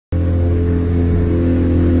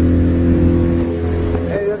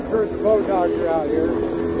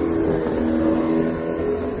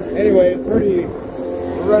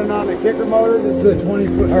kicker motor. This is a 20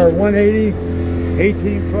 foot or 180,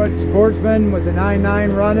 18 foot Sportsman with the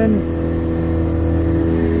 9.9 running.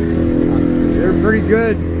 They're pretty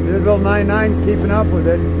good. This little 9.9's keeping up with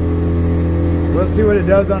it. We'll see what it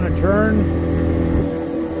does on a turn.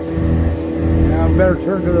 Now I better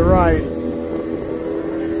turn to the right.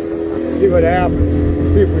 See what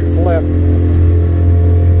happens. See if we flip.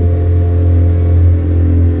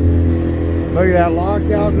 Look at that, locked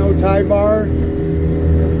out, no tie bar.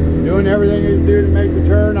 Doing everything you do to make the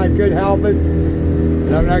turn. I could help it,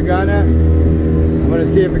 but I'm not gonna. I'm gonna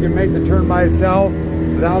see if it can make the turn by itself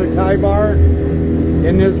without a tie bar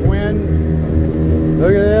in this wind.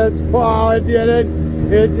 Look at this. Wow, it did it.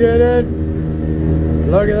 It did it.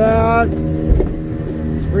 Look at that.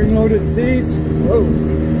 Spring-loaded seats. Whoa.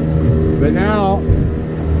 But now,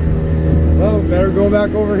 well, better go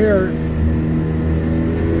back over here.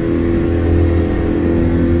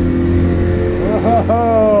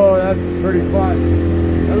 Oh, that's pretty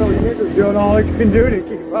fun. That little kicker's doing all it can do to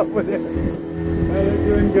keep up with it. They're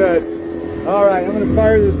doing good. All right, I'm going to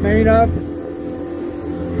fire this main up.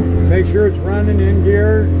 Make sure it's running in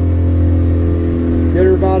gear. Get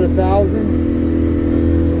her about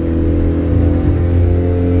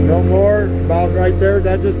 1,000. No more, about right there.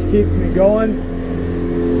 That just keeps me going.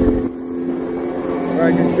 Or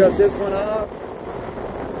I can shut this one off.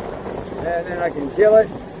 And then I can kill it.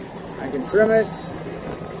 I can trim it.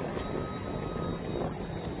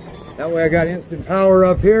 That way I got instant power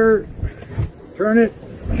up here. Turn it.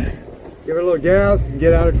 Give it a little gas and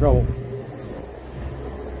get out of trouble.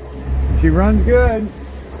 She runs good.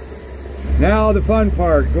 Now the fun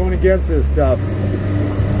part, going against this stuff.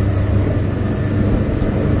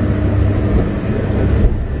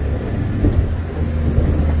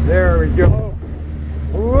 There we go.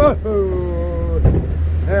 Whoa!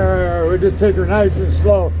 There, we just take her nice and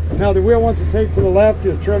slow. Now the wheel wants to take to the left,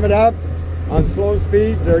 just trim it up on slow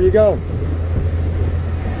speeds. There you go.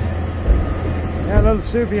 Yeah, a little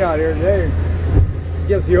soupy out here today. I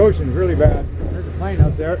guess the ocean's really bad. There's a plane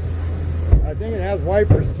up there. I think it has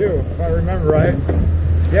wipers too, if I remember right.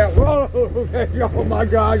 Yeah, whoa! Oh my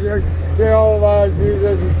gosh, oh my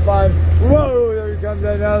Jesus, it's fun. Whoa, there comes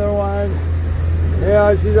another one.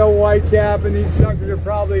 Yeah, she's a white cap, and these suckers are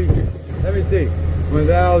probably, let me see,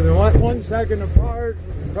 1 second apart,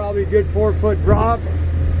 probably a good 4-foot drop.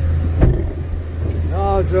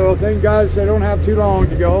 Oh, so thank gosh I don't have too long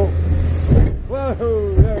to go.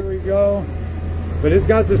 Whoa, there we go. But it's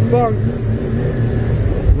got the spunk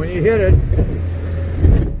when you hit it.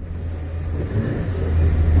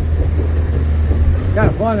 Kind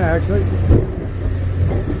of fun, actually.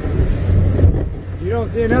 You don't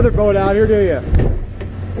see another boat out here, do you?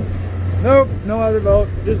 Nope, no other boat,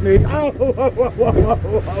 just me. Oh, whoa, whoa, whoa, whoa,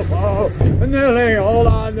 whoa, whoa. Nelly, hold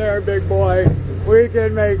on there, big boy. We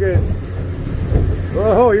can make it.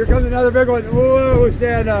 Whoa, here comes another big one. Whoa,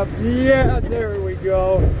 stand up. Yeah, there we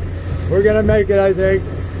go. We're gonna make it, I think.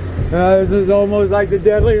 This is almost like the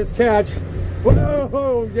deadliest catch.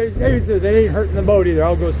 Whoa, Jesus, it ain't hurting the boat either.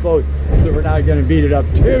 I'll go slow, so we're not gonna beat it up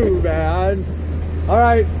too bad. All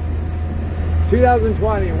right.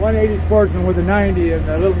 2020 180 Sportsman with a 90 and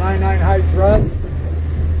a little 9.9 high thrust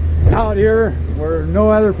out here where no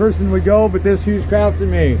other person would go but this hewescraft and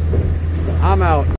me. I'm out.